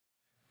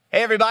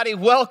Hey everybody,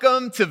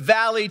 welcome to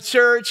Valley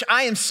Church.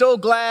 I am so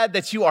glad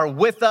that you are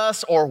with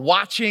us or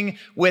watching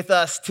with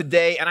us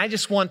today. And I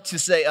just want to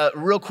say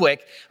real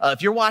quick,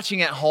 if you're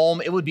watching at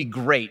home, it would be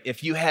great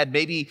if you had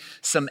maybe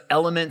some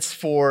elements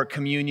for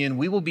communion.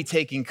 We will be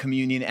taking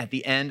communion at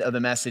the end of the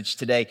message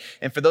today.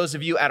 And for those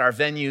of you at our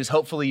venues,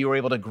 hopefully you were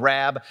able to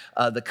grab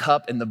the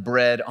cup and the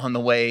bread on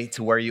the way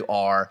to where you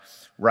are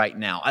right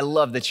now. I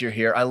love that you're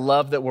here. I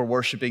love that we're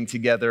worshiping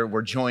together.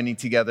 We're joining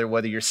together,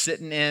 whether you're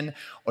sitting in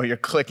or you're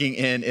clicking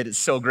in. It is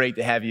so great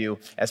to have you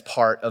as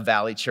part of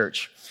Valley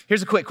Church.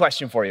 Here's a quick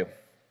question for you.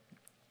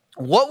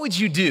 What would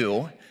you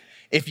do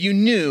if you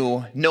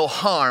knew no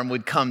harm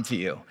would come to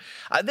you?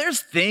 There's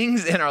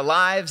things in our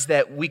lives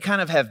that we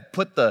kind of have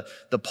put the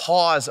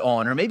pause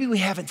on, or maybe we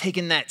haven't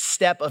taken that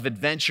step of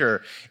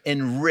adventure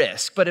and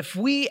risk. But if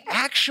we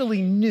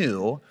actually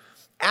knew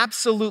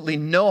absolutely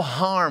no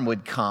harm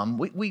would come,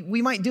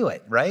 we might do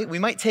it, right? We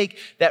might take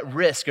that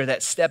risk or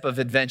that step of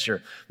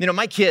adventure. You know,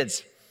 my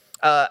kids,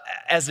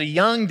 as a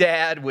young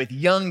dad with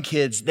young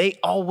kids, they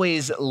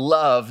always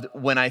loved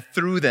when I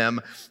threw them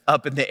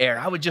up in the air.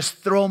 I would just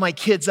throw my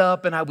kids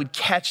up and I would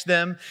catch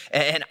them,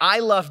 and I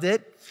loved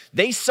it.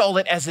 They saw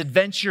it as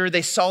adventure.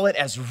 They saw it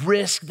as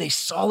risk. They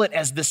saw it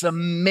as this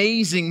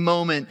amazing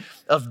moment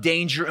of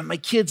danger, and my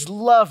kids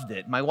loved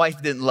it. My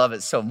wife didn't love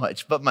it so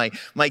much, but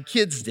my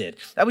kids did.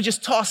 I would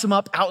just toss them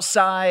up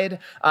outside.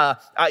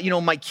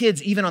 My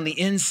kids, even on the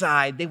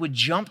inside, they would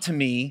jump to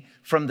me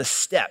from the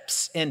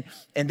steps, and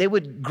they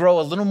would grow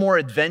a little more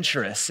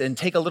adventurous and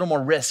take a little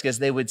more risk as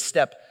they would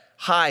step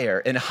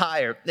higher and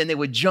higher, and they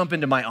would jump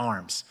into my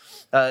arms.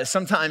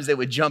 Sometimes they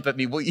would jump at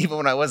me even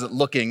when I wasn't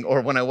looking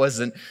or when I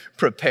wasn't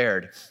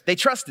prepared. They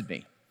trusted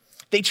me.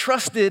 They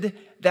trusted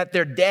that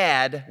their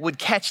dad would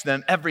catch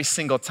them every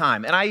single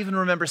time. And I even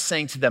remember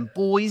saying to them,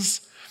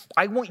 boys,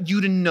 I want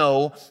you to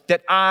know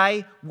that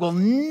I will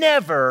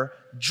never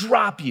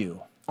drop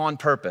you on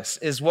purpose,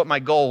 is what my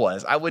goal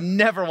was. I would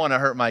never want to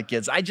hurt my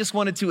kids. I just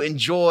wanted to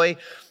enjoy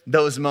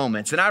those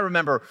moments. And I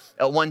remember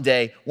one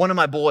day, one of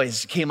my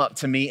boys came up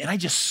to me and I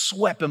just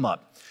swept him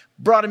up,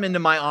 brought him into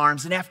my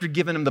arms, and after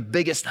giving him the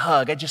biggest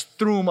hug, I just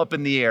threw him up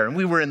in the air. And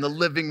we were in the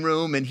living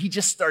room, and he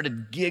just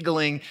started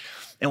giggling.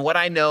 And what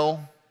I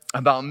know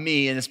about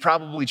me, and it's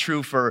probably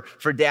true for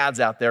dads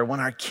out there,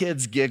 when our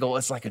kids giggle,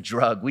 it's like a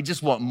drug. We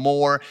just want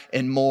more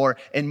and more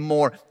and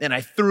more. And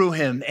I threw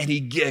him, and he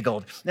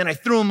giggled. Then I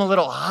threw him a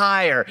little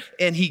higher,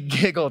 and he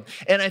giggled.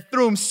 And I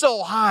threw him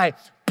so high,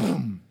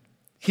 boom.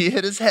 He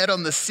hit his head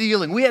on the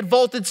ceiling. We had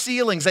vaulted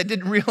ceilings. I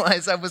didn't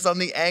realize I was on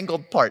the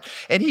angled part.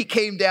 And he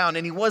came down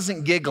and he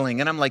wasn't giggling.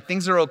 And I'm like,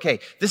 things are okay.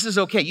 This is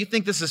okay. You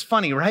think this is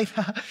funny, right?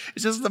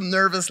 It's just some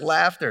nervous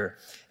laughter.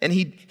 And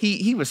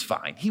he was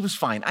fine. He was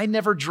fine. I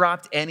never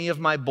dropped any of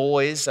my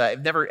boys.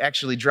 I've never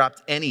actually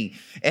dropped any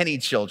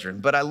children.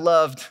 But I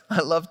loved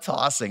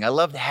tossing. I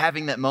loved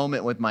having that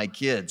moment with my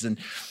kids. And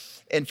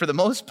for the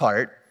most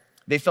part,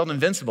 they felt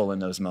invincible in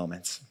those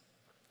moments.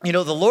 You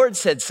know, the Lord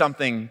said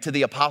something to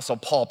the Apostle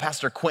Paul.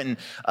 Pastor Quentin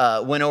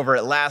went over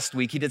it last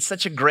week. He did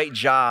such a great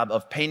job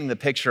of painting the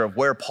picture of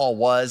where Paul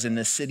was in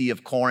the city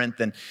of Corinth.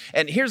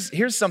 And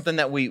here's something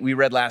that we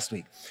read last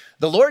week.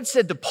 The Lord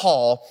said to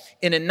Paul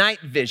in a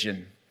night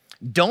vision,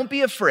 don't be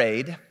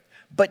afraid,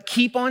 but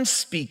keep on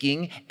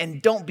speaking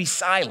and don't be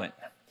silent.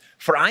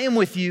 For I am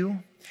with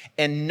you,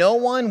 and no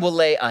one will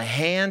lay a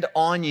hand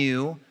on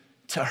you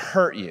to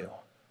hurt you,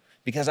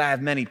 because I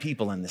have many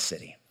people in the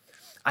city.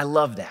 I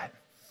love that.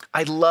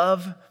 I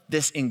love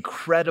this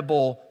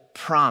incredible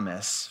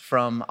promise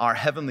from our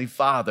Heavenly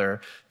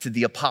Father to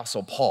the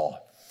Apostle Paul.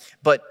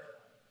 But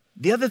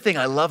the other thing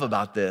I love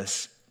about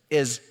this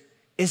is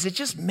it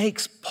just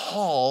makes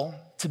Paul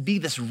to be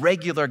this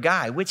regular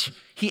guy, which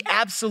he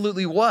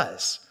absolutely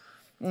was.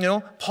 You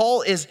know,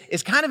 Paul is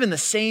kind of in the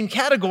same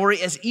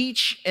category as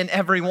each and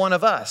every one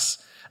of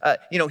us.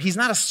 He's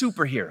not a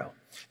superhero.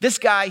 This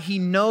guy, he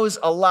knows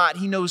a lot.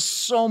 He knows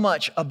so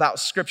much about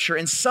Scripture,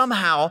 and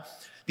somehow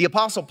the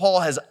Apostle Paul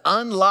has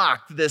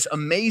unlocked this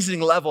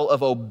amazing level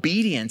of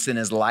obedience in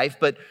his life,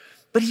 but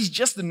he's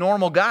just a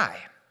normal guy.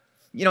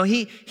 You know,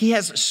 he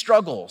has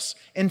struggles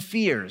and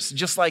fears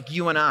just like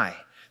you and I.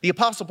 The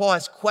Apostle Paul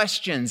has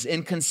questions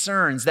and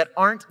concerns that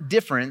aren't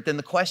different than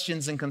the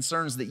questions and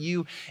concerns that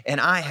you and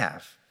I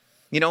have.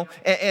 You know,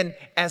 and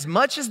as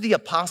much as the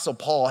Apostle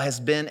Paul has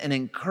been an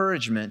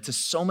encouragement to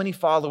so many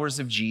followers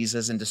of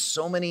Jesus and to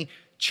so many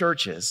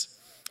churches,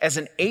 as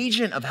an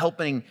agent of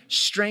helping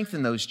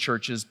strengthen those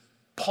churches,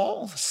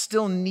 Paul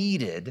still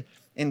needed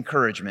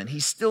encouragement. He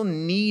still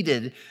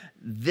needed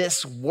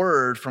this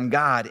word from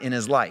God in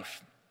his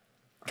life.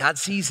 God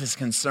sees his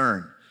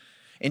concern.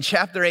 In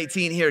chapter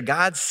 18 here,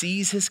 God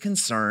sees his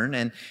concern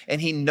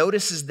and he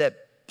notices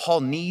that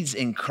Paul needs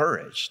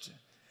encouraged.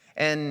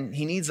 And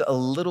he needs a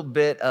little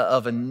bit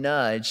of a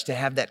nudge to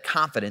have that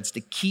confidence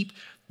to keep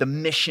the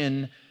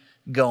mission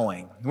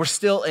going. We're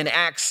still in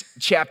Acts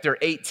chapter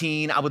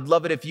 18. I would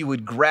love it if you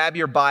would grab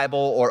your Bible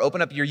or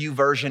open up your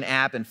YouVersion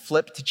app and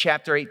flip to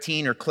chapter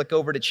 18 or click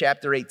over to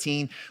chapter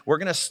 18. We're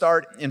going to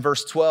start in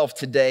verse 12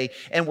 today,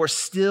 and we're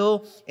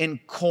still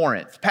in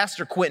Corinth.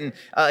 Pastor Quentin,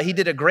 he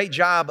did a great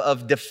job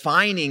of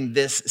defining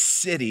this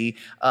city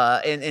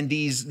and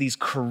these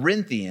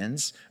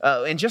Corinthians.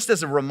 And just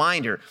as a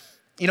reminder,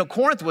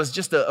 Corinth was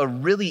just a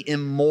really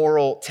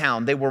immoral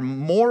town. They were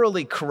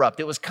morally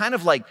corrupt. It was kind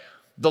of like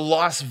the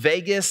Las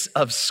Vegas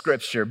of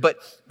Scripture, but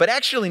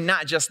actually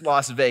not just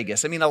Las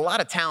Vegas. I mean, a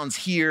lot of towns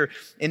here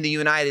in the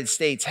United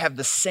States have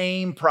the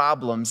same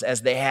problems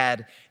as they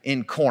had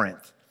in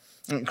Corinth.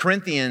 And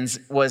Corinthians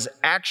was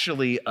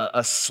actually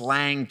a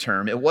slang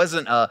term. It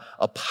wasn't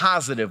a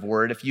positive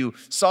word. If you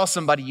saw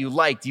somebody you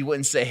liked, you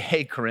wouldn't say,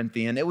 "Hey,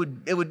 Corinthian." It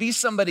would be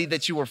somebody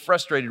that you were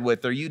frustrated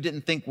with or you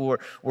didn't think were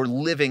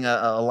living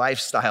a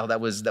lifestyle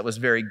that was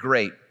very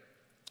great.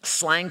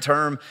 Slang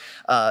term,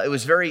 it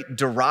was very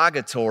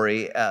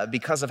derogatory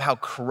because of how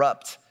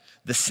corrupt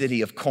the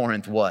city of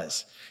Corinth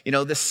was.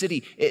 The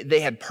city,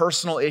 they had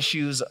personal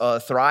issues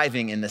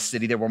thriving in the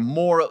city. There were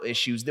moral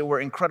issues. There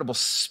were incredible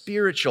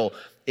spiritual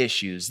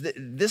issues.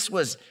 This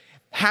was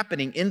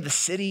happening in the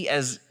city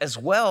as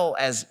well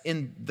as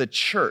in the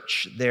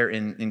church there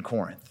in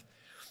Corinth.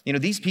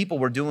 These people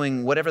were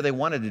doing whatever they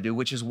wanted to do,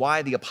 which is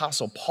why the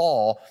Apostle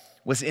Paul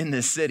was in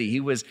this city. He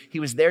was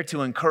there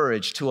to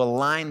encourage, to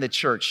align the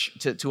church,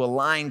 to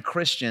align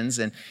Christians,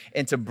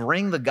 and to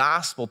bring the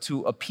gospel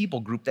to a people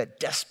group that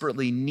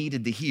desperately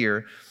needed to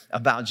hear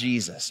about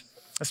Jesus.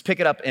 Let's pick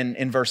it up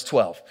in verse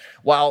 12.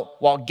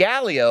 While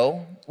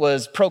Gallio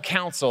was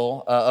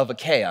proconsul of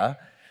Achaia,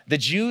 the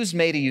Jews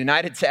made a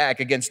united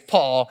attack against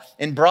Paul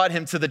and brought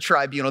him to the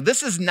tribunal.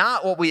 This is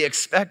not what we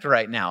expect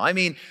right now. I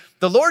mean,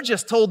 the Lord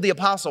just told the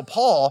Apostle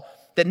Paul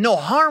that no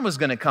harm was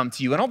going to come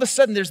to you. And all of a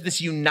sudden, there's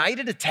this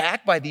united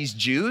attack by these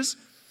Jews.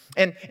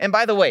 And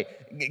by the way,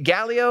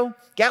 Gallio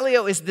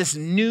is this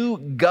new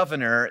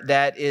governor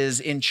that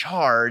is in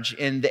charge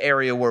in the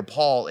area where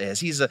Paul is.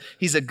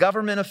 He's a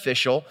government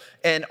official.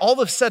 And all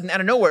of a sudden, out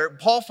of nowhere,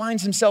 Paul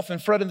finds himself in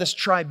front of this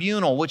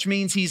tribunal, which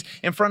means he's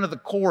in front of the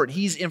court.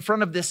 He's in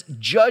front of this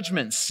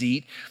judgment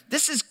seat.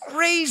 This is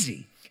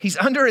crazy. He's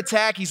under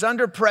attack, he's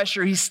under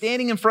pressure, he's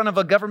standing in front of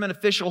a government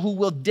official who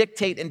will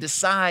dictate and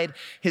decide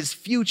his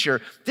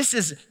future. This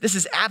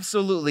is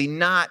absolutely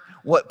not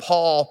what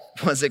Paul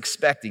was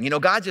expecting.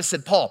 God just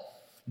said, "Paul,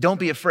 don't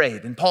be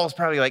afraid." And Paul's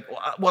probably like,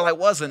 "Well, I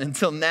wasn't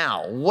until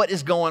now. What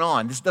is going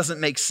on? This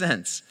doesn't make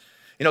sense."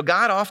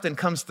 God often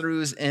comes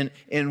through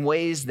in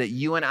ways that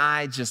you and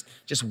I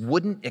just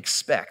wouldn't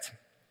expect.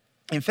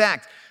 In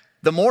fact,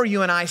 the more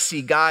you and I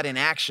see God in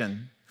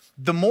action,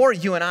 the more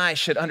you and I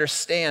should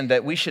understand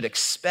that we should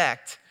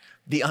expect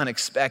the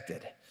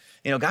unexpected.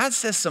 God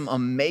says some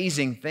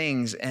amazing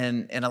things,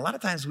 and a lot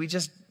of times we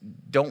just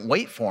don't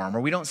wait for him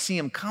or we don't see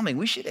him coming.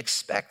 We should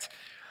expect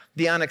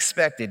the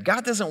unexpected.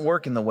 God doesn't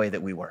work in the way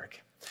that we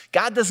work.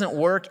 God doesn't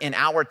work in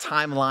our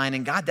timeline,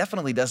 and God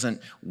definitely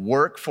doesn't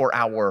work for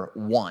our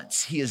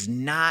wants. He is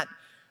not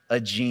a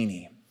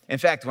genie. In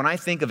fact, when I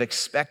think of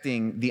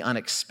expecting the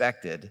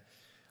unexpected,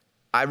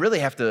 I really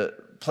have to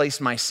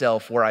place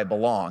myself where I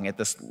belong, at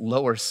this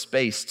lower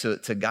space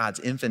to God's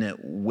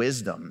infinite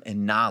wisdom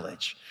and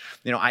knowledge.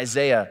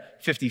 Isaiah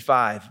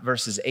 55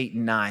 verses 8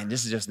 and 9,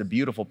 this is just a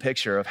beautiful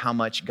picture of how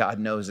much God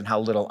knows and how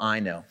little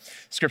I know.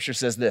 Scripture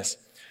says this,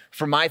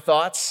 "For my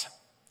thoughts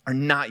are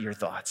not your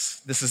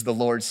thoughts." This is the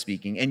Lord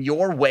speaking. "And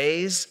your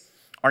ways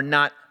are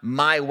not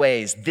my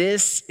ways."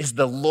 This is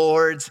the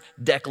Lord's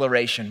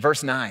declaration.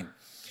 Verse 9,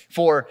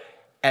 "For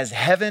as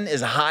heaven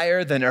is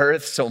higher than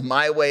earth, so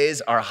my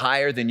ways are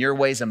higher than your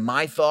ways, and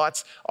my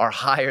thoughts are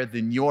higher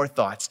than your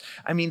thoughts."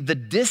 I mean, the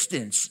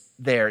distance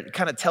there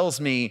kind of tells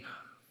me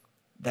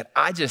that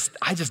I just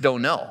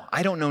don't know.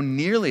 I don't know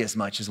nearly as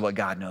much as what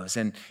God knows.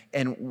 And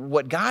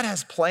what God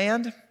has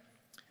planned,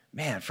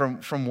 man,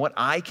 from what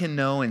I can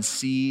know and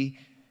see,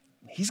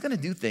 he's going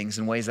to do things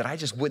in ways that I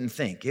just wouldn't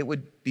think. It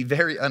would be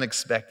very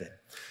unexpected.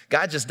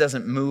 God just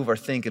doesn't move or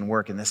think and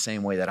work in the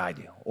same way that I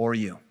do or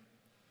you.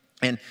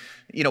 And,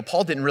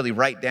 Paul didn't really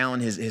write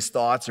down his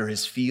thoughts or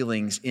his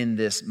feelings in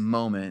this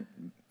moment.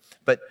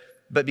 But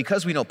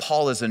because we know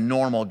Paul is a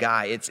normal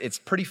guy, it's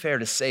pretty fair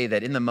to say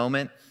that in the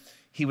moment,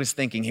 he was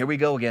thinking, here we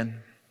go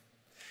again.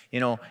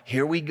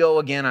 Here we go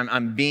again.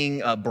 I'm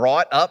being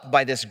brought up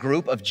by this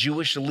group of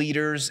Jewish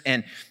leaders,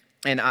 and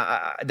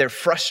they're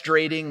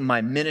frustrating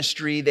my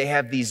ministry. They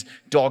have these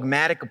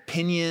dogmatic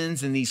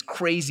opinions and these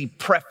crazy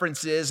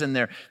preferences, and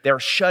they're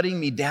shutting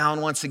me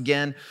down once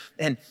again.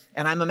 And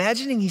I'm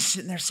imagining he's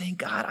sitting there saying,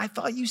 "God, I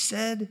thought you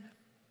said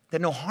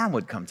that no harm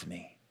would come to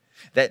me,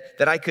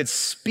 that I could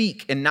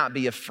speak and not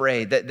be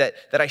afraid, that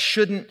I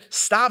shouldn't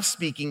stop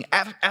speaking,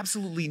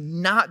 absolutely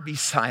not be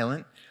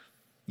silent.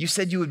 You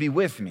said you would be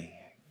with me.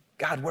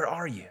 God, where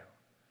are you?"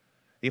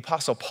 The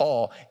Apostle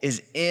Paul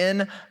is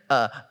in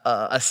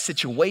a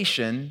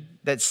situation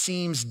that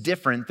seems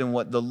different than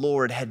what the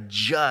Lord had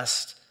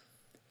just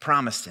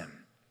promised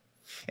him.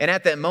 And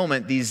at that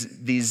moment,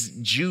 these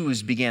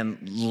Jews began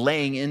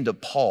laying into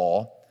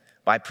Paul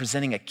by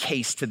presenting a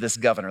case to this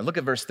governor. Look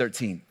at verse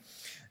 13.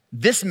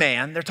 This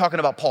man, they're talking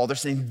about Paul, they're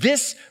saying,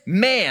 this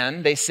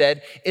man, they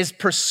said, is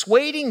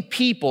persuading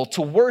people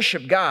to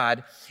worship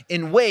God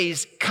in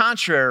ways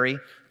contrary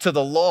to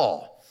the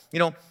law. You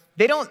know,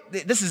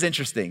 this is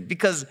interesting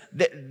because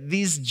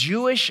these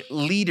Jewish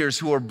leaders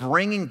who are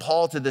bringing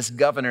Paul to this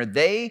governor,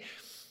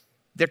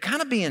 they're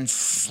kind of being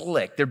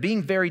slick. They're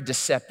being very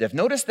deceptive.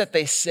 Notice that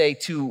they say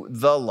to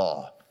the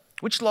law.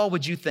 Which law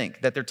would you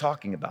think that they're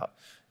talking about?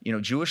 You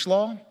know, Jewish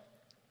law?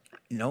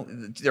 You know,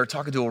 they're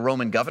talking to a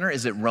Roman governor.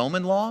 Is it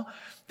Roman law?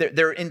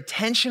 They're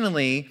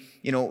intentionally,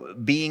 you know,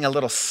 being a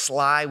little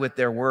sly with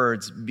their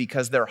words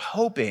because they're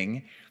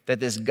hoping that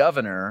this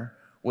governor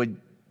would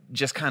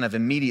just kind of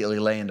immediately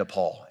lay into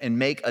Paul and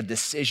make a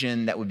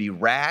decision that would be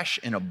rash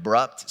and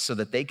abrupt so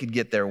that they could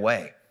get their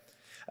way.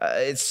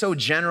 It's so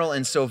general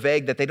and so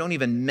vague that they don't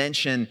even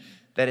mention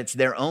that it's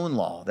their own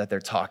law that they're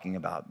talking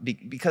about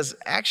because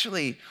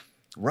actually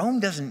Rome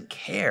doesn't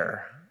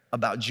care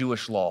about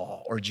Jewish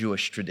law or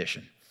Jewish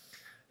tradition.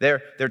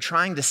 They're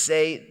trying to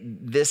say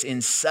this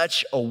in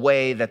such a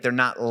way that they're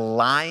not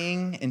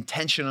lying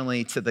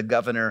intentionally to the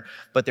governor,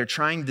 but they're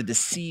trying to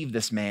deceive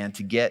this man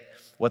to get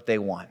what they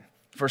want.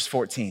 Verse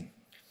 14,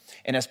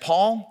 and as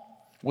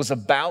Paul was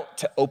about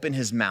to open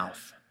his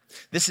mouth,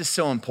 this is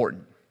so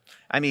important.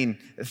 I mean,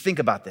 think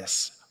about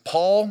this.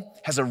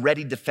 Paul has a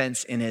ready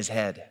defense in his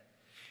head.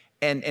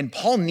 And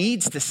Paul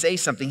needs to say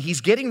something.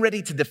 He's getting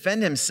ready to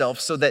defend himself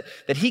so that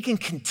he can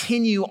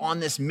continue on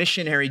this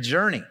missionary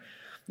journey.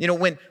 You know,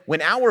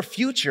 when our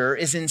future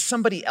is in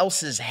somebody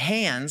else's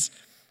hands,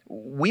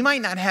 we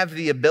might not have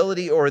the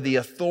ability or the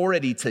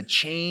authority to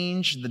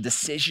change the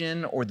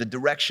decision or the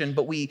direction,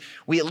 but we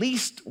at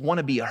least want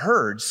to be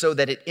heard so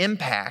that it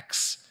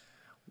impacts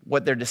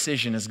what their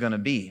decision is going to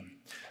be.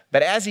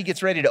 But as he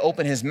gets ready to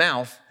open his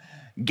mouth,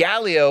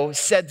 Gallio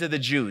said to the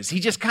Jews, he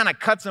just kind of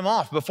cuts them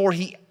off before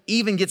he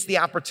even gets the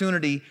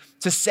opportunity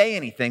to say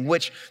anything,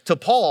 which to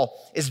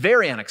Paul is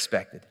very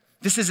unexpected.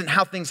 This isn't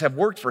how things have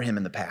worked for him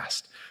in the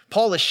past.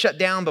 Paul is shut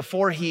down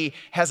before he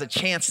has a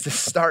chance to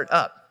start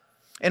up.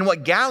 And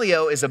what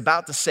Gallio is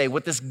about to say,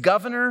 what this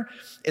governor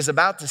is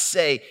about to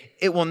say,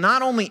 it will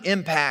not only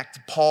impact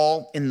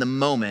Paul in the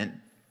moment,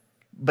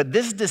 but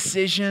this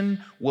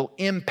decision will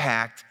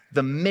impact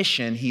the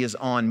mission he is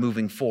on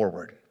moving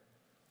forward.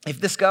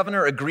 If this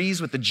governor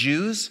agrees with the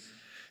Jews,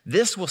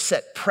 this will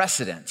set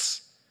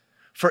precedents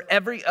for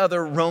every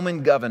other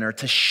Roman governor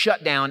to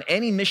shut down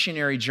any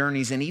missionary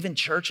journeys and even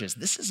churches.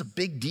 This is a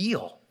big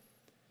deal.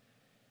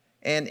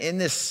 And in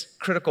this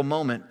critical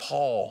moment,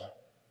 Paul,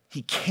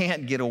 he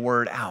can't get a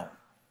word out.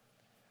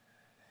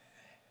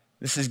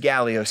 This is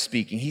Gallio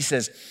speaking. He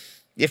says,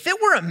 if it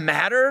were a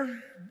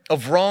matter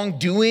of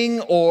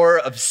wrongdoing or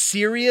of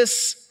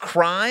serious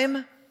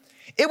crime,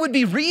 it would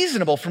be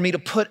reasonable for me to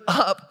put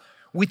up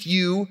with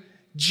you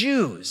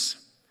Jews.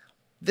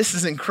 This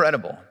is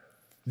incredible.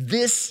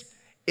 This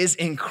is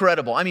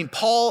incredible. I mean,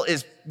 Paul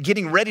is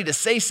getting ready to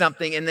say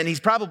something, and then he's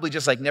probably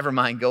just like, never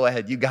mind, go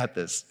ahead, you got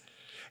this.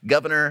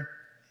 Governor,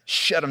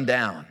 shut him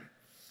down.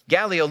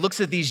 Gallio looks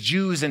at these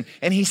Jews and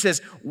he says,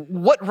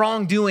 what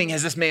wrongdoing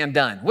has this man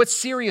done? What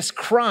serious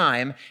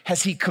crime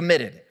has he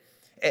committed?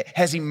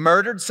 Has he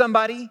murdered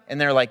somebody?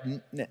 And they're like,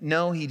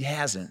 no, he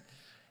hasn't.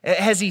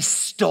 Has he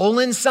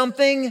stolen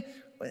something?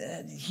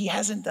 He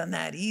hasn't done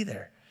that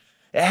either.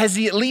 Has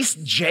he at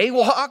least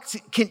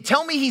jaywalked?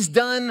 Tell me he's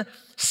done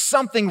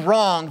something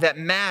wrong that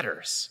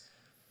matters.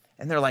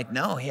 And they're like,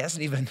 no, he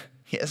hasn't even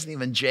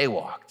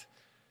jaywalked.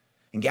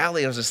 And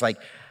Gallio's just like,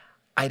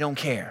 I don't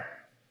care.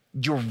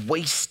 You're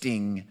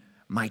wasting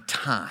my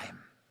time.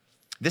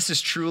 This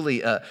is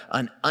truly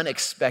an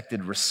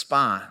unexpected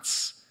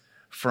response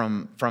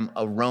from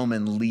a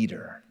Roman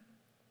leader.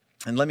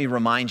 And let me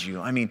remind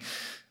you, I mean,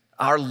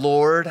 our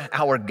Lord,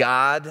 our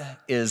God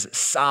is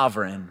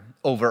sovereign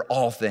over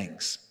all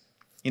things.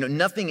 You know,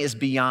 nothing is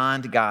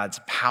beyond God's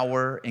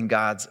power and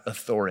God's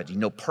authority.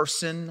 No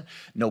person,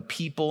 no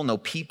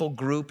people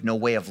group, no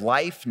way of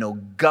life, no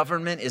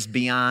government is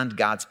beyond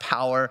God's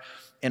power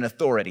and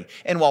authority.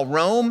 And while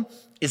Rome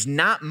is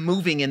not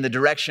moving in the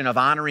direction of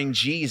honoring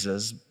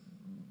Jesus,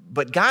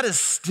 but God is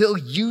still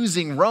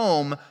using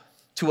Rome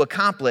to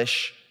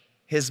accomplish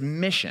his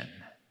mission.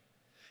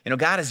 You know,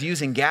 God is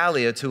using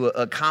Gallio to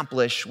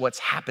accomplish what's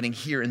happening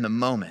here in the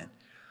moment.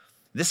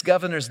 This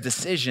governor's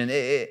decision,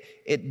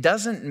 it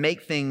doesn't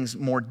make things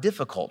more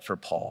difficult for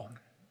Paul.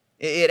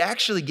 It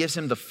actually gives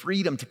him the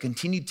freedom to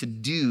continue to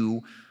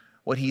do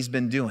what he's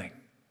been doing.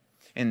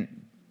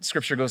 And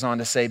scripture goes on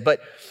to say,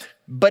 but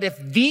if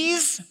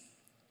these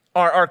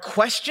are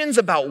questions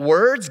about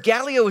words,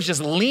 Gallio is just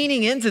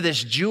leaning into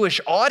this Jewish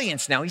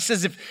audience now. He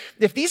says,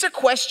 if these are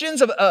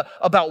questions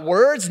about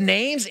words,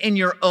 names in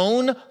your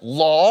own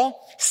law,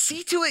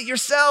 see to it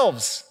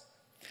yourselves.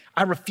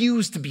 I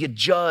refuse to be a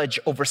judge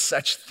over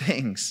such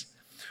things.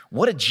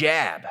 What a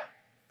jab.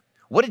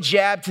 What a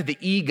jab to the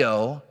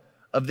ego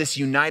of this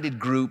united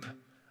group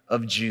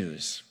of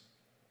Jews.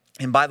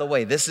 And by the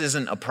way, this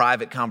isn't a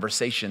private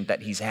conversation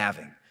that he's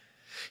having.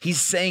 He's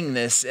saying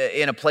this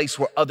in a place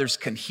where others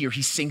can hear.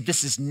 He's saying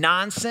this is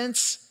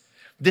nonsense.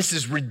 This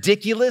is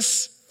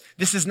ridiculous.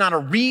 This is not a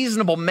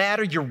reasonable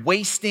matter. You're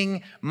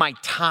wasting my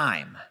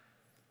time.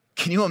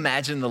 Can you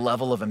imagine the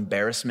level of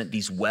embarrassment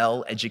these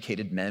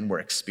well-educated men were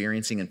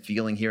experiencing and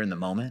feeling here in the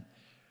moment?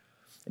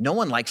 No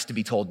one likes to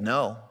be told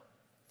no.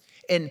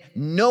 And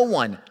no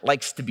one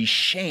likes to be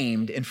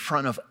shamed in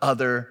front of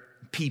other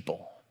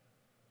people.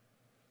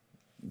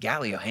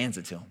 Gallio hands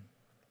it to him.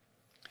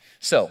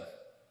 So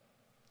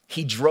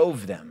he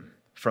drove them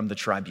from the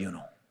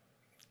tribunal.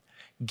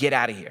 Get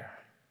out of here.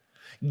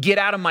 Get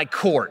out of my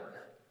court.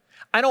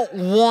 I don't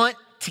want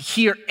to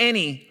hear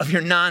any of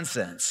your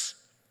nonsense.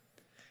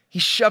 He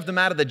shoved them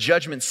out of the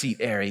judgment seat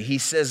area. He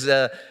says,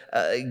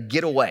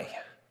 get away.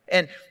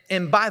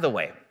 And by the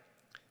way,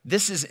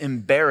 this is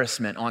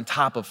embarrassment on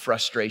top of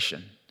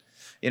frustration.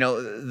 You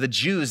know, the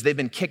Jews, they've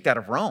been kicked out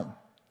of Rome.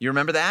 You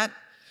remember that?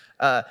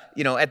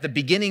 At the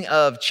beginning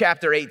of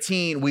chapter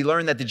 18, we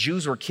learned that the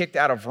Jews were kicked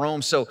out of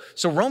Rome. So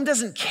Rome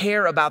doesn't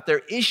care about their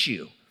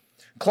issue.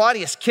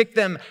 Claudius kicked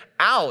them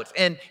out,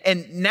 and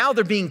now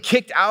they're being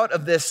kicked out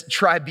of this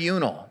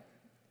tribunal.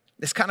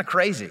 It's kind of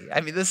crazy. I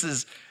mean, this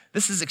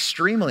is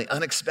extremely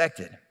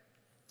unexpected.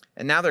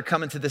 And now they're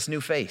coming to this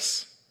new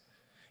face.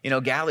 You know,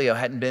 Gallio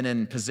hadn't been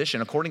in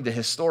position. According to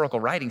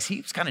historical writings,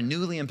 he was kind of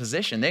newly in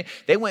position.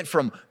 They went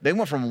from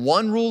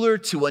one ruler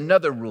to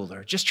another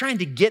ruler, just trying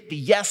to get the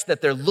yes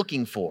that they're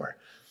looking for.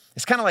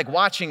 It's kind of like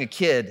watching a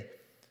kid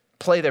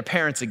play their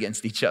parents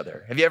against each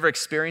other. Have you ever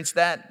experienced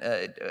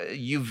that?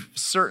 You've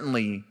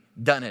certainly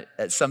done it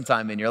at some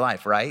time in your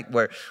life, right?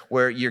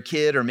 Where your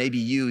kid or maybe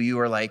you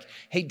are like,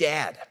 hey,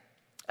 Dad,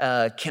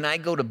 can I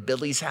go to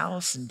Billy's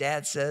house? And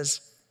Dad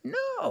says,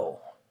 no.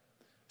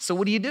 So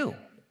what do?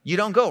 You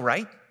don't go,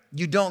 right?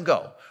 You don't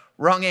go.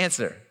 Wrong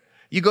answer.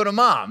 You go to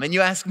Mom and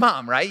you ask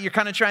Mom, right? You're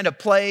kind of trying to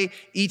play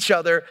each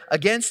other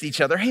against each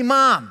other. Hey,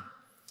 Mom,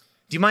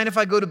 do you mind if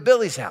I go to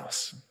Billy's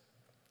house?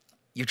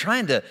 You're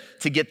trying to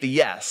get the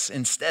yes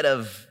instead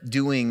of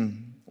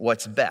doing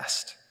what's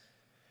best.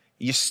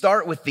 You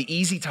start with the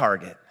easy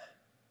target.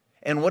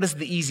 And what does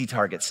the easy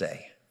target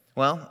say?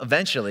 Well,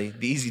 eventually,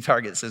 the easy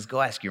target says,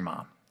 go ask your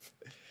mom.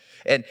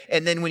 And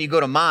then when you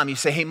go to Mom, you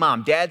say, hey,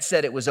 Mom, Dad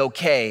said it was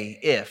okay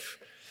if,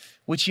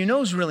 which you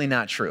know is really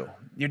not true.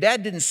 Your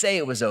dad didn't say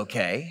it was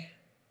okay.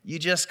 You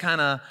just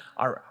kind of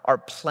are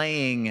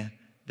playing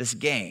this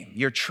game.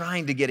 You're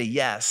trying to get a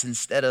yes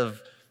instead of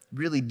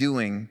really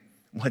doing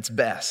what's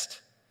best.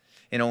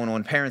 You know,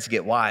 when parents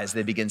get wise,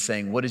 they begin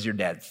saying, what does your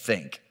dad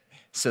think?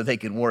 So they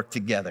can work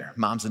together.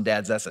 Moms and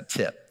dads, that's a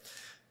tip.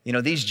 You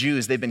know, these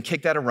Jews, they've been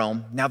kicked out of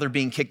Rome. Now they're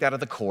being kicked out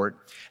of the court.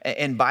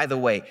 And by the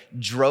way,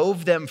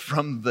 drove them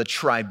from the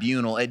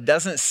tribunal. It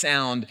doesn't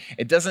sound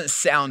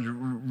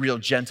real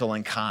gentle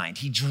and kind.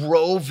 He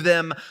drove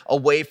them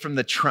away from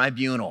the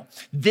tribunal.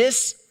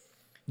 This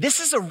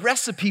is a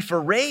recipe for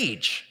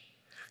rage.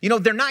 You know,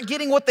 they're not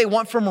getting what they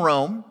want from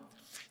Rome.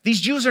 These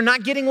Jews are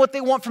not getting what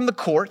they want from the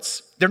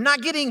courts. They're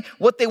not getting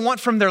what they want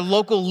from their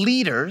local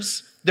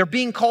leaders. They're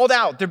being called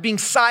out. They're being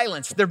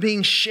silenced. They're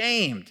being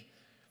shamed.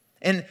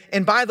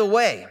 And by the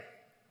way,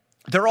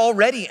 they're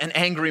already an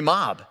angry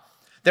mob.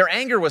 Their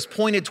anger was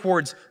pointed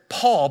towards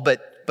Paul,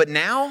 but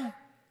now,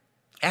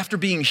 after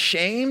being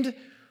shamed,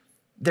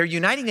 they're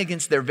uniting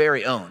against their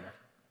very own.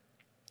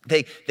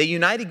 They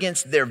unite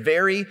against their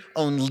very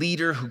own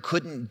leader who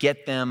couldn't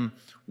get them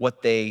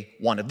what they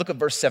wanted. Look at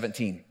verse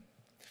 17.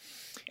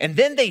 And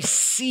then they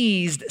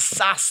seized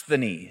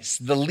Sosthenes,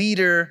 the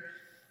leader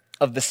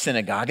of the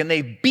synagogue, and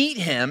they beat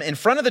him in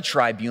front of the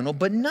tribunal,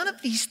 but none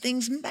of these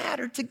things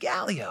mattered to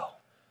Gallio.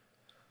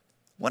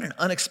 What an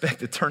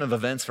unexpected turn of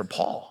events for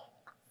Paul.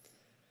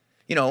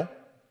 You know,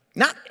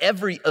 not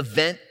every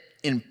event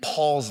in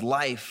Paul's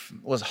life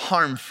was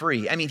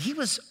harm-free. I mean, he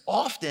was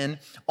often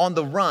on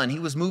the run. He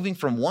was moving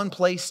from one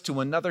place to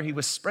another. He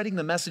was spreading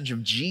the message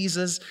of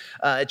Jesus,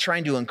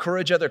 trying to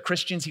encourage other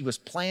Christians. He was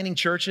planting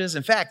churches.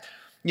 In fact,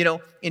 you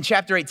know, in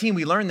chapter 18,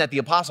 we learned that the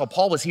Apostle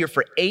Paul was here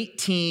for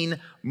 18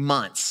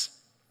 months.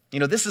 You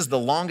know, this is the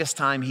longest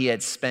time he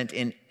had spent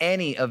in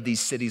any of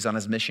these cities on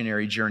his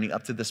missionary journey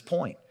up to this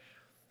point.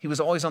 He was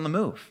always on the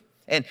move.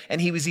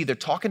 And he was either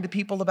talking to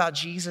people about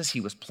Jesus,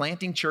 he was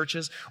planting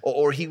churches,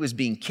 or he was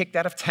being kicked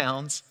out of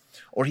towns,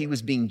 or he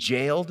was being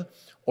jailed,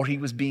 or he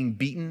was being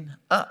beaten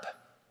up.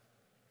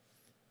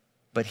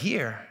 But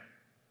here,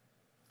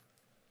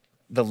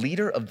 the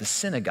leader of the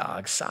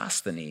synagogue,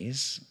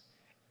 Sosthenes,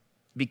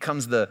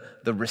 becomes the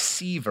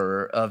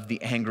receiver of the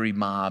angry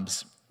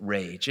mob's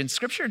rage. And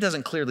Scripture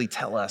doesn't clearly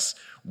tell us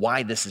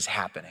why this is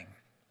happening.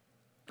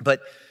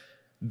 But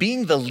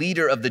being the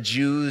leader of the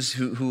Jews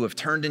who have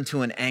turned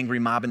into an angry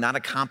mob and not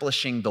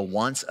accomplishing the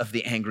wants of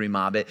the angry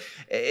mob,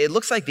 it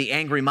looks like the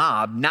angry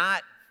mob,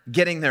 not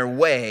getting their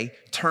way,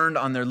 turned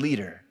on their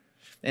leader.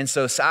 And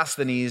so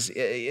Sosthenes,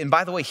 and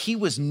by the way, he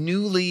was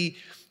newly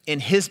in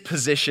his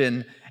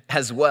position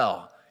as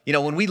well. You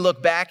know, when we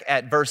look back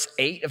at verse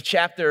 8 of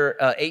chapter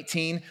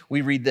 18,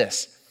 we read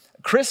this.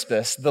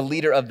 Crispus, the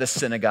leader of the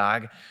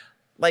synagogue,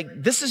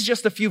 like this is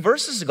just a few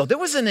verses ago. There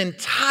was an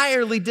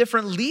entirely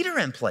different leader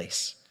in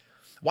place.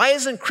 Why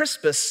isn't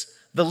Crispus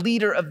the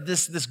leader of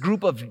this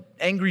group of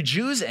angry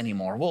Jews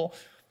anymore? Well,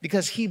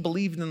 because he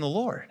believed in the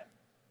Lord.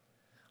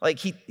 Like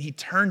he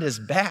turned his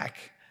back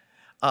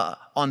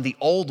on the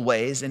old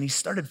ways and he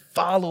started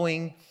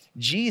following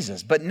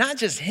Jesus. But not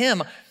just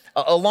him,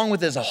 along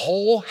with his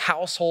whole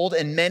household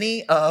and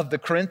many of the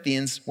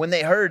Corinthians, when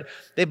they heard,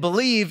 they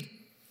believed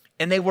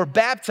and they were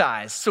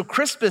baptized. So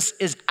Crispus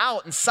is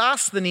out and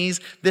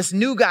Sosthenes, this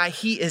new guy,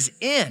 he is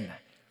in.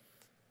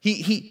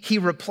 He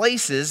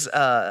replaces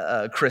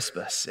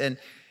Crispus.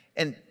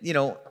 And you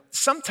know,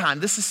 sometime,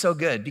 this is so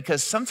good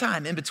because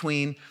sometime in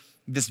between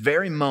this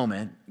very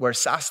moment where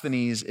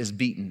Sosthenes is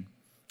beaten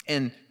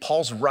and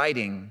Paul's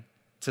writing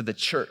to the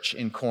church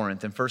in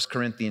Corinth in 1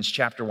 Corinthians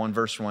chapter 1,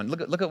 verse 1.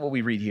 Look at what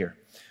we read here.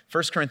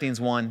 1 Corinthians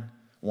 1,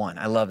 1.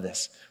 I love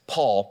this.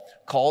 Paul,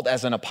 called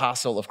as an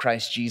apostle of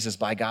Christ Jesus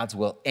by God's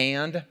will,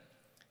 and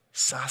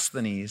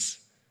Sosthenes,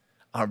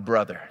 our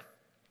brother.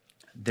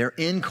 They're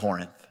in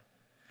Corinth.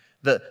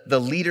 The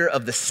leader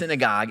of the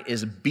synagogue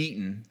is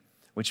beaten,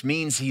 which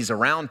means he's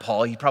around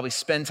Paul. He probably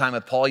spent time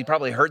with Paul. He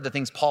probably heard the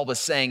things Paul was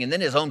saying, and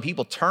then his own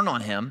people turn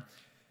on him.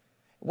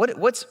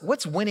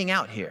 What's winning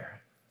out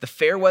here? The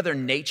fair weather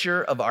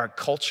nature of our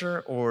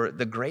culture or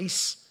the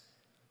grace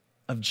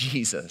of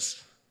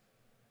Jesus?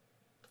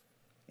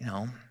 You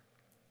know,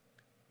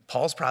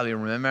 Paul's probably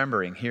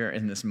remembering here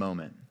in this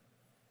moment.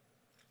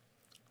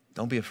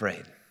 Don't be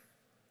afraid.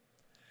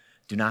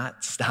 Do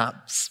not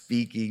stop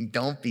speaking.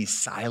 Don't be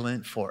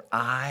silent, for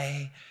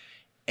I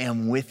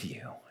am with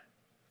you.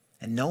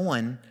 And no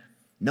one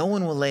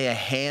will lay a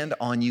hand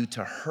on you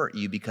to hurt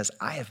you because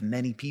I have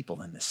many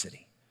people in this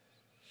city.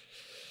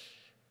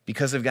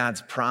 Because of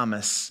God's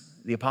promise,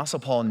 the Apostle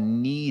Paul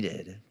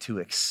needed to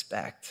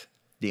expect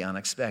the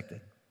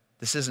unexpected.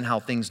 This isn't how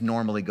things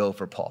normally go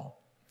for Paul.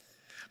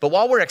 But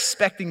while we're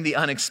expecting the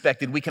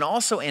unexpected, we can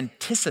also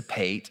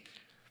anticipate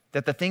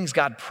that the things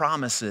God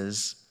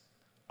promises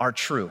are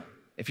true.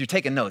 If you're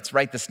taking notes,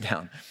 write this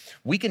down.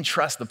 We can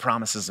trust the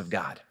promises of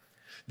God.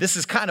 This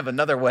is kind of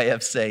another way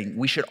of saying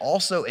we should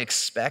also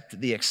expect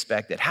the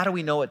expected. How do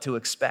we know what to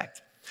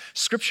expect?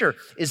 Scripture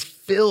is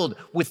filled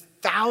with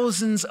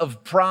thousands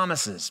of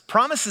promises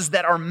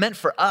that are meant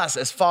for us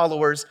as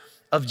followers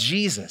of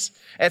Jesus.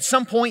 At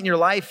some point in your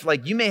life,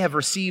 like you may have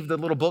received a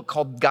little book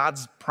called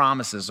God's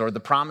Promises or the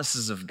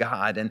Promises of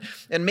God.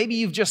 And maybe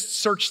you've just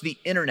searched the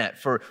internet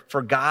for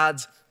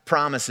God's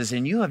promises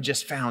and you have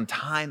just found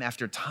time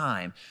after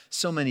time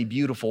so many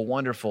beautiful,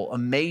 wonderful,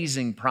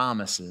 amazing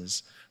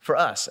promises for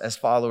us as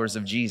followers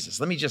of Jesus.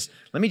 Let me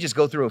just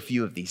go through a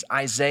few of these.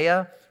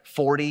 Isaiah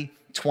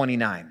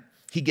 40:29.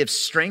 He gives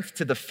strength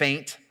to the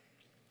faint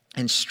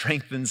and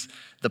strengthens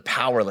the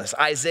powerless.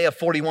 Isaiah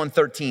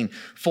 41:13.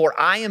 For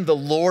I am the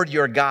Lord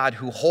your God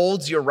who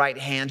holds your right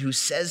hand, who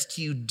says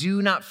to you,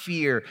 do not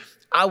fear,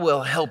 I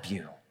will help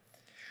you.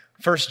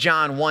 1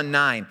 John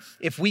 1:9.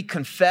 If we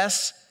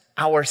confess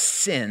our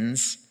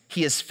sins,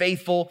 he is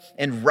faithful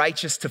and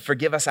righteous to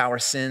forgive us our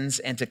sins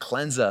and to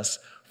cleanse us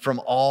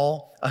from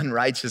all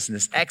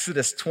unrighteousness.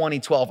 Exodus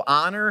 20:12.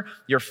 Honor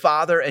your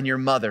father and your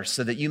mother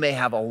so that you may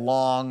have a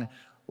long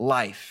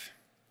life.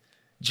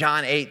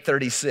 John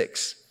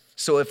 8:36.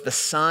 So if the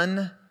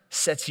Son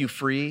sets you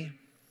free,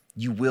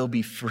 you will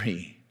be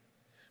free.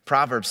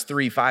 Proverbs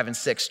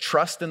 3:5-6.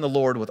 Trust in the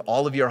Lord with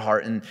all of your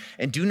heart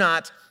and do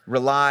not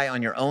rely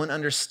on your own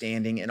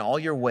understanding. In all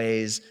your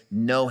ways,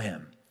 know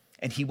him,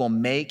 and he will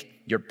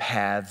make your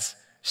paths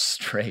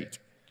straight.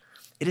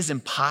 It is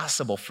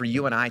impossible for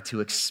you and I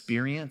to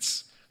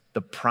experience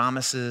the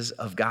promises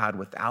of God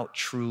without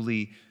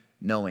truly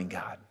knowing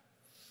God.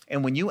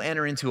 And when you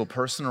enter into a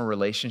personal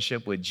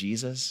relationship with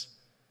Jesus,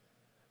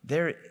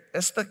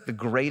 that's like the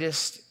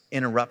greatest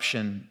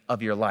interruption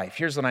of your life.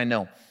 Here's what I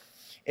know.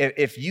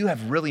 If you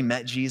have really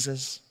met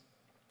Jesus,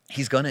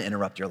 he's going to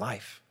interrupt your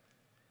life.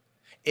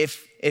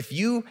 If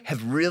you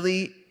have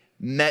really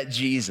met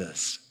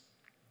Jesus,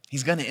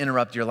 he's going to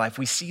interrupt your life.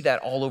 We see that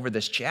all over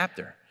this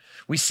chapter.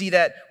 We see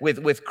that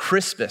with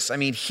Crispus. I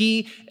mean,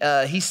 he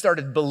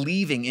started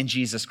believing in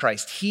Jesus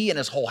Christ. He and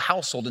his whole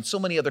household and so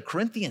many other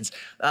Corinthians,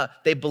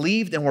 they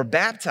believed and were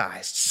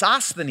baptized.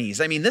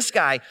 Sosthenes, I mean, this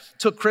guy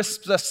took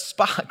Crispus'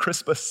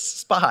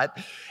 spot.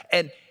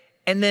 And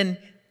then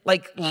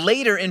like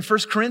later in 1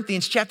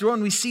 Corinthians chapter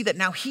 1, we see that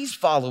now he's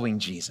following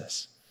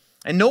Jesus.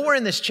 And nowhere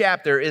in this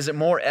chapter is it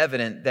more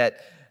evident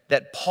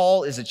that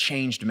Paul is a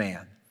changed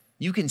man.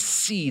 You can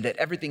see that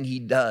everything he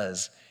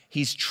does,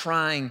 he's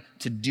trying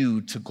to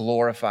do to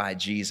glorify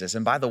Jesus.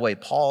 And by the way,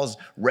 Paul's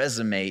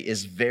resume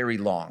is very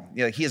long.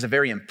 You know, he has a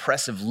very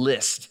impressive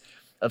list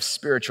of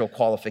spiritual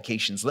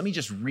qualifications. Let me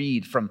just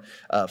read from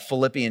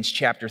Philippians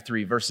chapter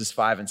 3, verses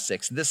 5 and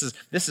 6. This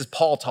is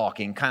Paul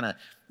talking,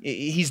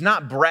 he's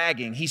not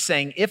bragging. He's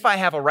saying, if I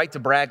have a right to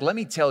brag, let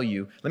me tell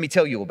you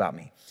about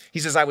me. He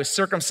says, I was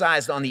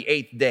circumcised on the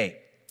 8th day.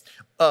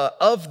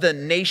 Of the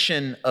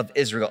nation of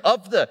Israel,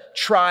 of the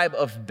tribe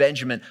of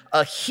Benjamin,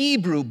 a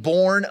Hebrew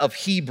born of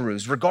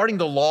Hebrews. Regarding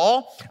the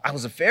law, I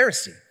was a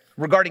Pharisee.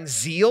 Regarding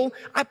zeal,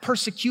 I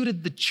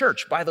persecuted the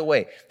church. By the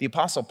way, the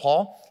Apostle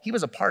Paul, he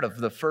was a part of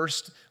the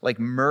first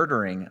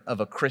murdering of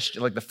a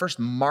Christian, the first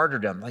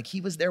martyrdom. He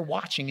was there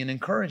watching and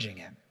encouraging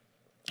him.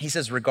 He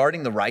says,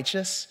 regarding the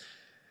righteous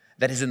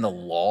that is in the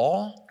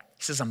law,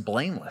 he says, I'm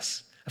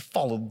blameless. I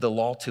followed the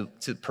law to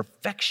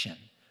perfection.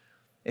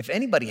 If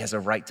anybody has a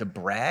right to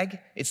brag,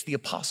 it's the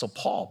Apostle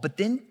Paul. But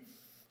then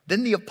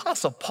the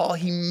Apostle Paul,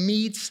 he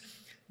meets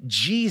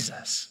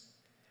Jesus.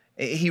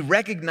 He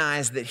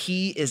recognized that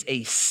he is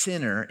a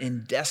sinner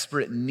in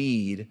desperate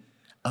need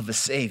of a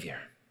Savior.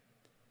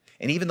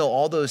 And even though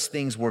all those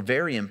things were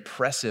very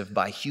impressive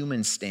by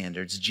human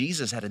standards,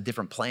 Jesus had a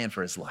different plan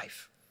for his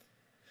life.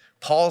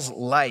 Paul's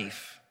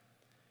life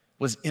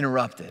was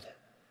interrupted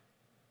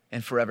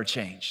and forever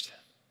changed.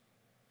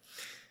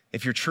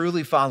 If you're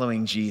truly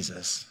following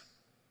Jesus,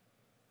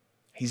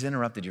 he's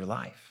interrupted your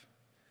life.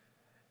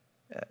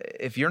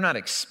 If you're not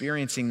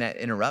experiencing that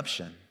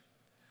interruption,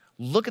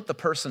 look at the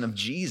person of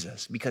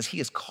Jesus, because he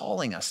is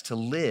calling us to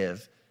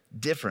live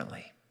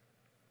differently.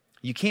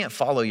 You can't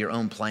follow your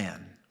own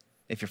plan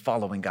if you're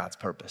following God's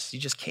purpose. You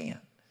just can't.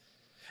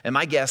 And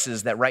my guess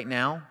is that right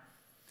now,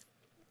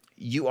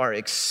 you are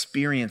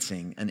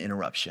experiencing an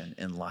interruption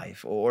in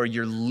life, or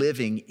you're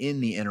living in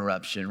the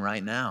interruption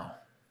right now.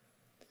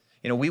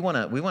 You know, we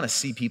want to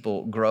see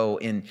people grow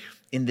in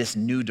this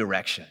new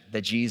direction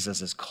that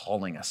Jesus is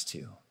calling us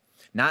to.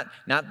 Not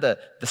the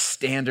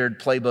standard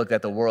playbook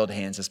that the world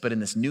hands us, but in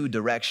this new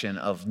direction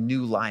of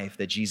new life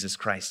that Jesus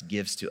Christ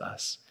gives to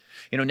us.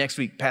 You know, next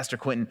week, Pastor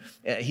Quentin,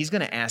 he's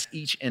going to ask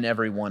each and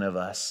every one of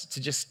us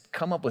to just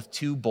come up with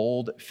 2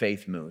 bold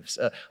faith moves.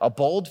 A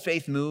bold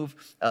faith move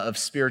of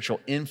spiritual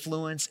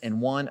influence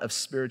and one of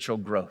spiritual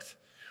growth.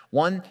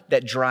 One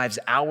that drives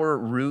our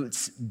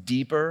roots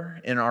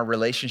deeper in our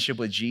relationship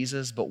with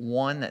Jesus, but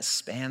one that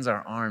spans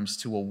our arms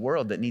to a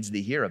world that needs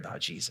to hear about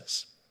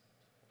Jesus.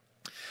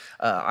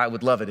 I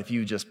would love it if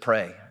you just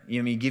pray.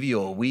 Give you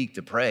a week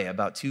to pray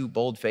about 2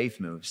 bold faith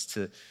moves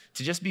to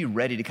just be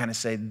ready to kind of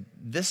say,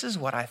 this is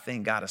what I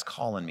think God is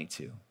calling me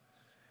to.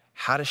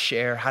 How to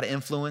share, how to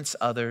influence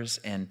others,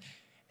 and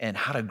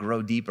how to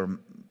grow deeper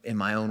in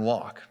my own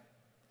walk.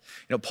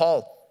 You know,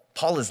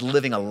 Paul is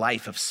living a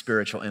life of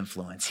spiritual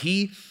influence.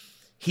 He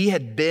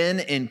had been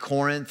in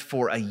Corinth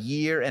for a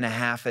year and a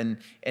half,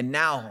 and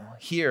now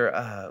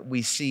here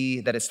we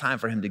see that it's time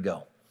for him to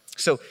go.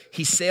 So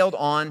he sailed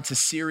on to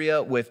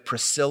Syria with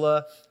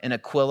Priscilla and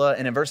Aquila.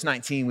 And in verse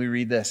 19, we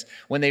read this: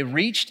 when they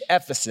reached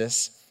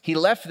Ephesus, he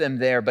left them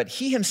there, but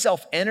he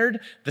himself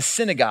entered the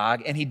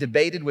synagogue and he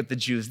debated with the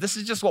Jews. This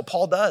is just what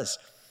Paul does.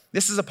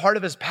 This is a part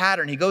of his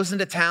pattern. He goes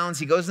into towns,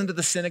 he goes into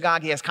the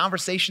synagogue, he has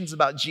conversations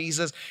about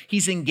Jesus.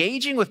 He's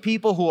engaging with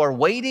people who are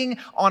waiting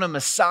on a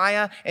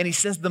Messiah, and he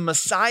says the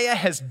Messiah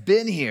has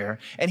been here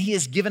and he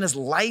has given his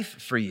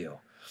life for you.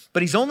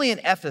 But he's only in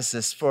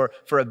Ephesus for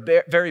a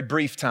very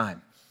brief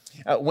time.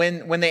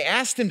 When they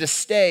asked him to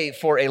stay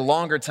for a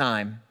longer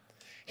time,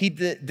 he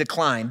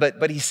declined,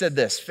 but he said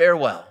this: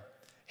 farewell.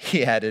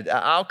 He added,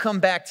 I'll come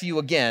back to you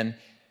again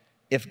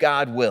if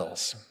God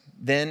wills.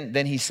 Then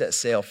he set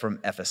sail from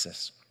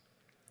Ephesus.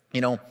 You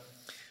know,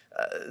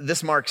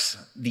 this marks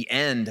the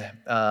end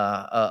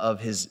of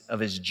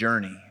his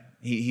journey.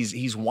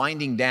 He's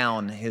winding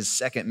down his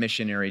second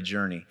missionary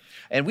journey.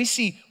 And we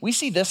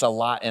see this a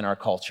lot in our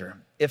culture: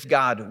 if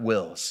God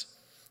wills.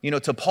 You know,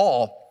 to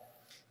Paul,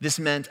 this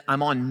meant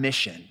I'm on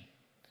mission.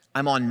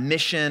 I'm on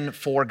mission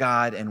for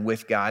God and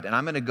with God, and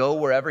I'm going to go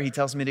wherever he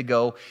tells me to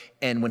go.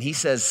 And when he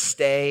says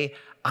stay,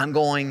 I'm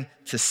going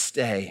to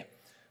stay.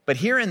 But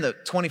here in the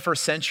 21st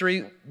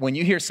century, when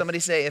you hear somebody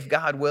say, if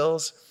God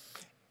wills,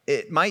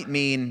 it might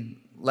mean,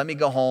 let me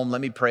go home,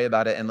 let me pray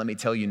about it, and let me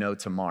tell you no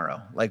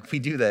tomorrow. Like we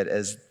do that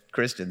as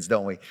Christians,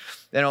 don't we?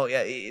 You know,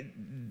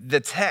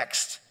 the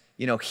text,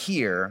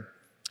 here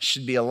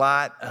should be a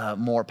lot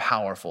more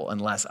powerful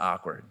and less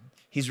awkward.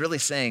 He's really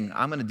saying,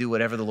 I'm going to do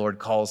whatever the Lord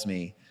calls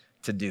me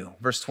to do.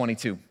 Verse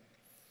 22,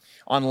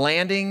 on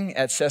landing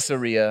at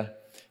Caesarea,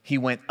 he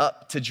went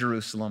up to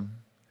Jerusalem.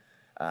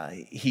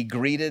 He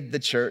greeted the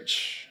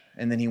church,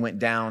 and then he went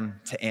down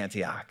to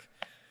Antioch.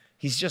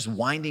 He's just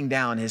winding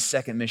down his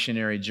second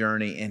missionary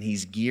journey, and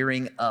he's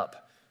gearing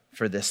up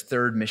for this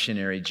third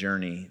missionary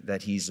journey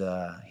that he's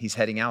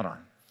heading out on.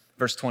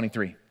 Verse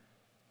 23,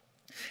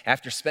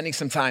 after spending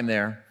some time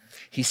there,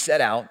 he set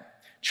out,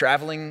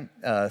 traveling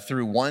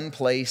through one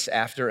place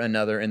after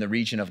another in the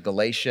region of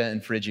Galatia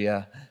and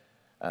Phrygia,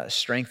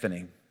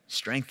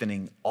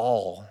 strengthening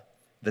all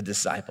the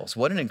disciples.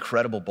 What an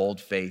incredible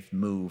bold faith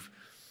move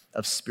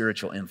of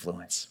spiritual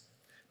influence.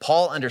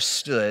 Paul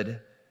understood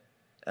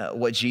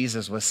what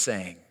Jesus was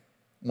saying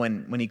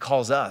when he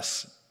calls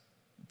us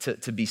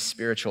to be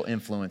spiritual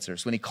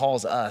influencers, when he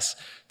calls us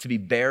to be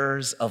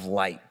bearers of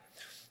light.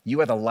 You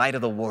are the light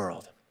of the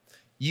world.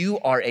 You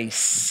are a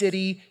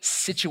city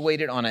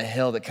situated on a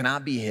hill that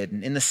cannot be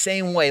hidden. In the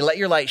same way, let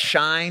your light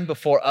shine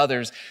before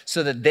others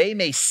so that they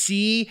may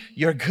see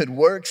your good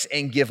works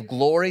and give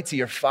glory to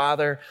your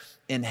Father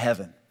in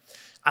heaven.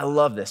 I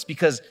love this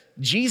because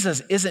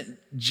Jesus isn't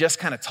just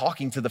kind of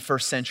talking to the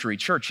first century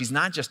church. He's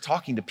not just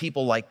talking to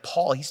people like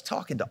Paul. He's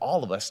talking to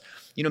all of us.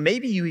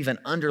 Maybe you even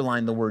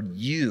underline the word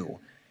you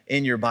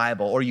in your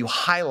Bible, or you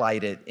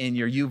highlight it in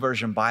your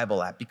YouVersion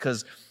Bible app,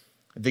 because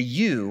the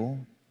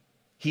you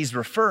he's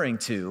referring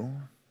to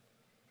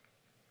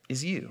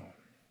is you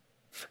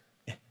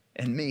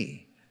and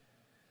me.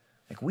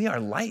 Like, we are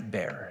light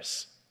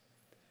bearers.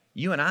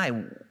 You and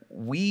I,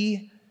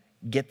 we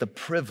get the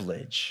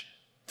privilege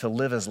to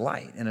live as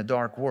light in a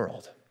dark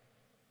world.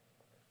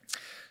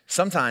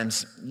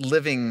 Sometimes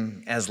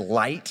living as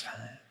light,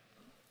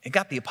 it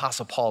got the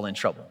Apostle Paul in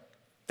trouble.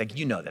 Like,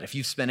 you know that. If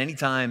you've spent any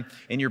time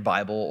in your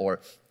Bible,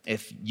 or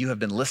if you have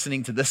been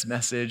listening to this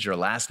message or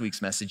last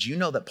week's message, you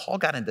know that Paul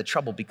got into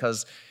trouble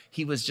because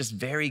he was just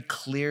very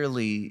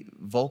clearly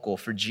vocal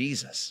for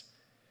Jesus.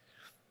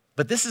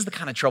 But this is the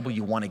kind of trouble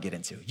you want to get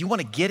into. You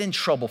want to get in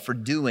trouble for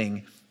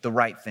doing the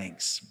right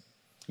things.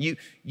 You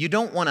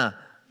don't want to,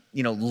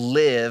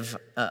 live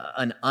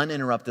an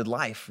uninterrupted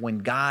life when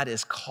God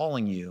is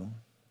calling you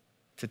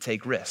to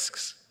take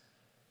risks.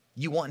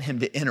 You want him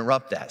to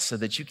interrupt that so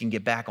that you can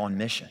get back on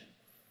mission.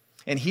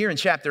 And here in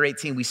chapter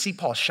 18, we see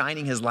Paul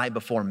shining his light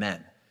before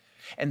men.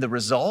 And the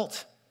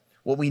result,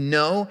 what we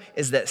know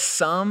is that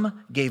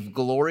some gave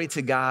glory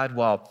to God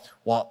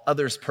while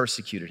others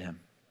persecuted him.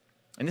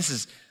 And this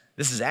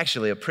is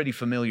actually a pretty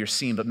familiar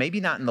scene, but maybe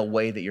not in the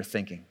way that you're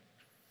thinking.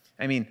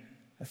 I mean,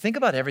 think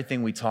about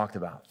everything we talked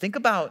about. Think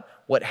about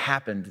what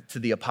happened to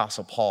the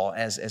Apostle Paul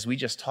as we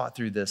just taught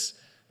through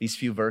these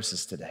few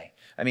verses today.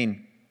 I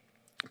mean,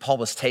 Paul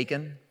was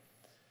taken.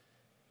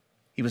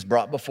 He was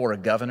brought before a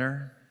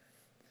governor.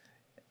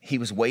 He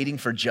was waiting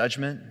for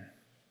judgment.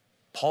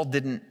 Paul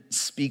didn't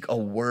speak a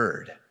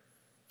word.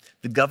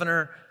 The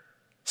governor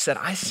said,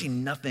 "I see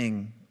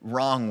nothing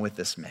wrong with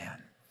this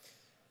man."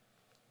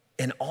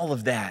 And all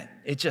of that,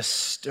 it just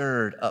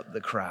stirred up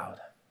the crowd,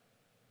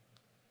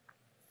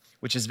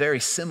 which is very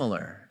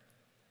similar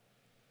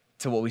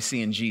to what we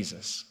see in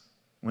Jesus.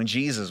 When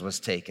Jesus was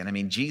taken, I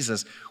mean,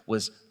 Jesus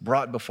was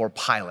brought before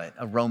Pilate,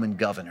 a Roman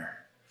governor.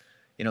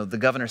 The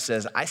governor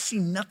says, "I see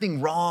nothing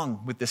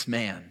wrong with this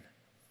man."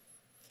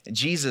 And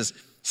Jesus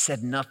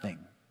said nothing.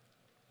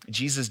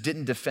 Jesus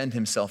didn't defend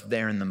himself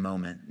there in the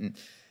moment.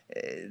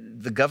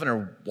 And the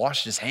governor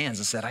washed his hands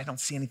and said, "I don't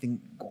see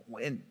anything."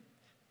 And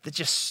that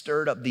just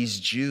stirred up these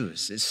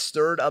Jews. It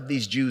stirred up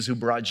these Jews who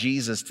brought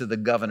Jesus to the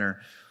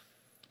governor.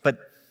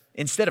 But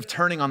instead of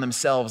turning on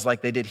themselves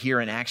like they did here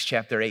in Acts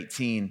chapter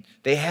 18,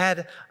 they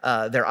had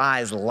their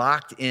eyes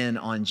locked in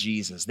on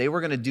Jesus. They were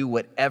going to do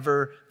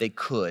whatever they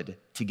could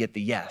to get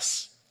the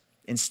yes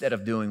instead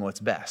of doing what's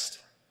best.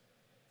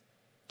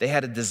 They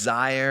had a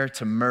desire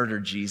to murder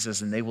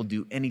Jesus, and they will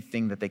do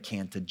anything that they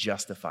can to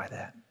justify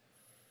that.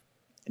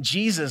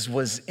 Jesus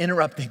was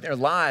interrupting their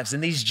lives,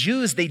 and these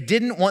Jews, they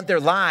didn't want their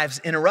lives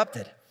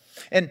interrupted.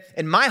 And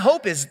my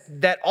hope is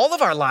that all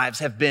of our lives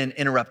have been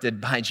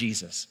interrupted by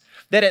Jesus.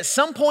 That at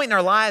some point in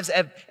our lives,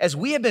 as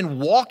we have been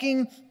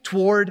walking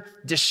toward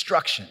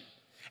destruction,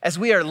 as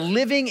we are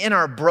living in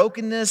our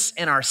brokenness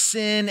and our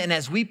sin, and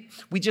as we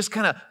just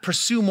kind of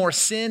pursue more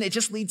sin, it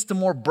just leads to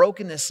more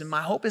brokenness. And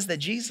my hope is that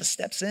Jesus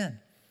steps in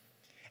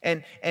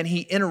and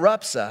he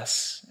interrupts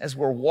us as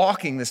we're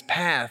walking this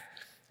path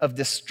of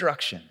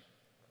destruction.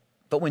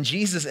 But when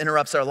Jesus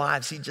interrupts our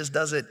lives, he just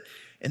does it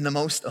in the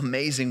most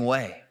amazing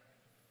way.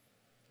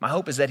 My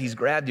hope is that he's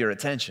grabbed your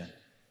attention,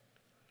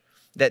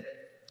 that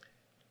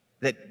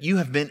you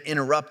have been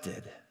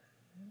interrupted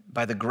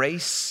by the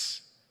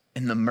grace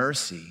and the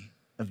mercy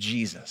of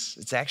Jesus.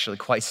 It's actually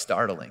quite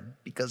startling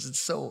because it's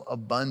so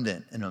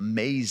abundant and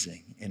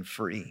amazing and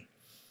free.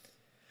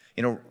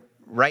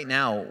 Right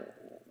now,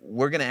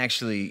 we're going to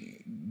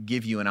actually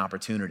give you an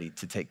opportunity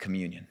to take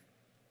communion.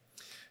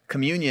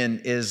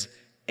 Communion is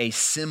a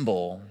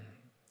symbol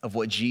of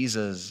what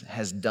Jesus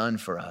has done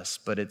for us,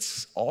 but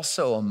it's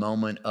also a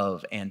moment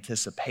of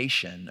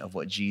anticipation of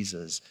what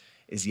Jesus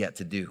is yet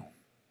to do.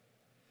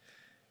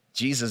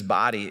 Jesus'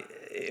 body,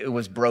 it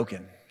was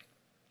broken,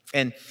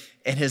 and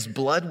his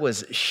blood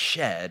was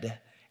shed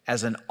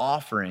as an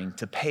offering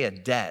to pay a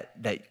debt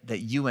that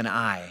you and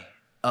I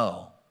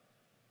owe.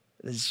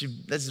 This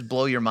should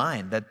blow your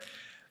mind,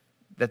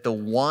 that the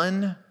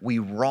one we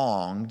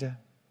wronged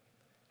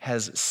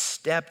has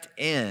stepped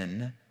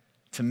in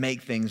to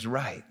make things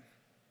right.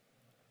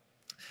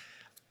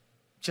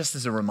 Just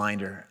as a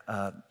reminder,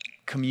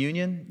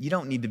 communion, you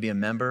don't need to be a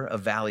member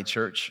of Valley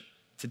Church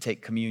to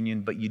take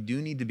communion, but you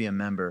do need to be a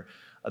member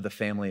of the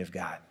family of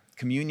God.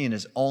 Communion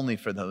is only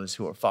for those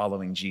who are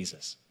following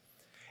Jesus.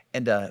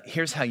 And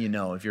here's how you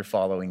know if you're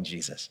following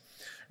Jesus.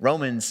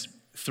 Romans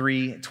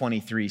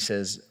 3:23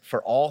 says,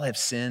 "For all have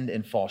sinned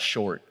and fall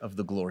short of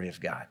the glory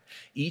of God."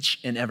 Each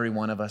and every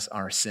one of us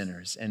are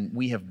sinners, and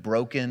we have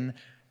broken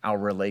our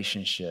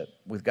relationship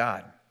with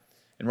God.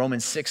 And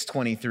Romans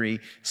 6:23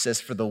 says,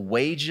 "For the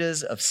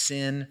wages of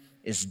sin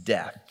is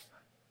death,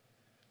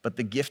 but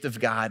the gift of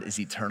God is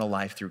eternal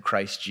life through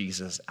Christ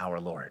Jesus our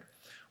Lord."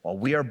 While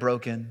we are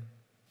broken,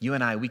 you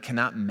and I, we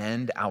cannot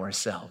mend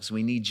ourselves.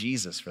 We need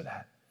Jesus for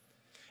that.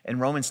 And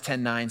Romans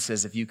 10:9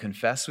 says, "If you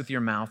confess with your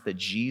mouth that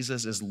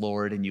Jesus is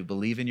Lord and you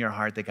believe in your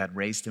heart that God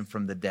raised him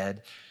from the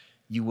dead,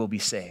 you will be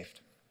saved."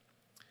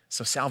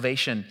 So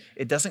salvation,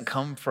 it doesn't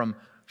come from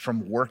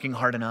working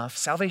hard enough.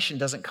 Salvation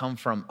doesn't come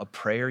from a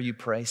prayer you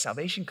pray.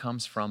 Salvation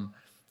comes from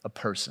a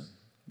person,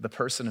 the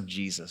person of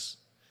Jesus,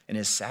 and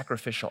his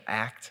sacrificial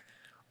act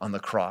on the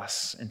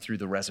cross and through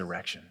the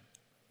resurrection.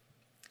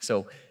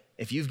 So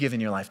if you've given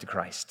your life to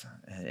Christ,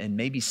 and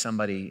maybe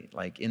somebody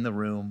like in the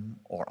room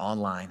or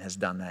online has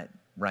done that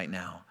right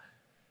now,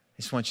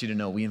 I just want you to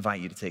know we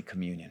invite you to take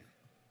communion.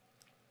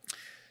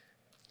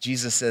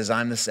 Jesus says,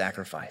 I'm the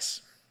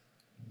sacrifice.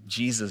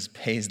 Jesus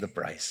pays the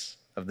price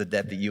of the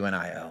debt that you and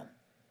I owe.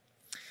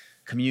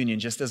 Communion,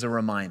 just as a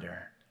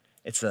reminder,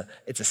 it's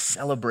a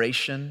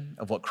celebration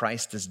of what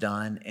Christ has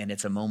done, and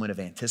it's a moment of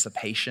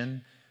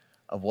anticipation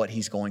of what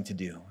he's going to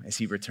do as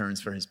he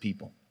returns for his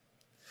people.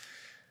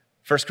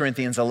 1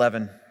 Corinthians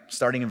 11,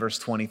 starting in verse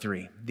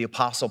 23, the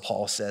Apostle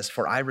Paul says,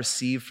 "For I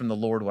received from the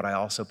Lord what I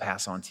also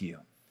pass on to you.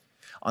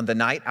 On the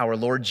night our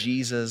Lord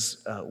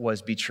Jesus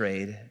was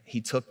betrayed,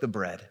 he took the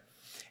bread,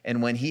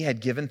 and when he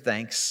had given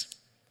thanks,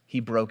 he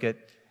broke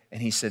it,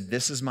 and he said,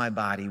 'This is my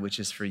body, which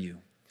is for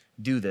you.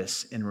 Do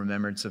this in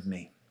remembrance of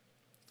me.'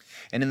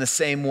 And in the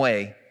same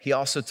way, he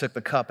also took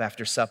the cup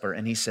after supper,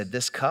 and he said,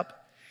 'This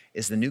cup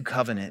is the new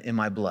covenant in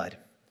my blood.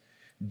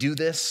 Do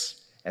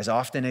this as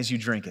often as you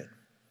drink it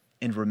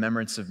in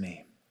remembrance of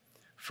me.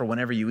 For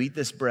whenever you eat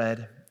this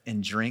bread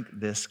and drink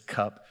this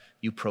cup,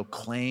 you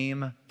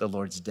proclaim the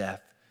Lord's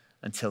death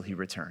until he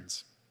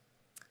returns.'"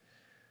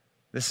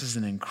 This is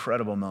an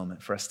incredible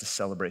moment for us to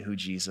celebrate who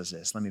Jesus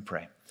is. Let me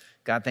pray.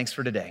 God, thanks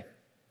for today.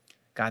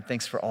 God,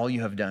 thanks for all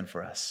you have done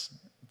for us.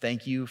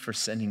 Thank you for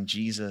sending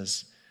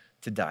Jesus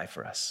to die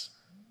for us.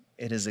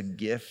 It is a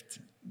gift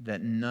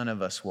that none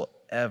of us will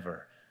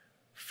ever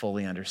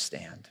fully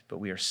understand, but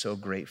we are so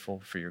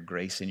grateful for your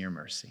grace and your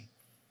mercy.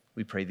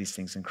 We pray these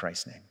things in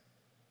Christ's name.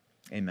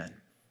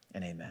 Amen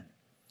and amen.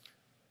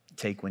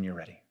 Take when you're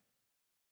ready.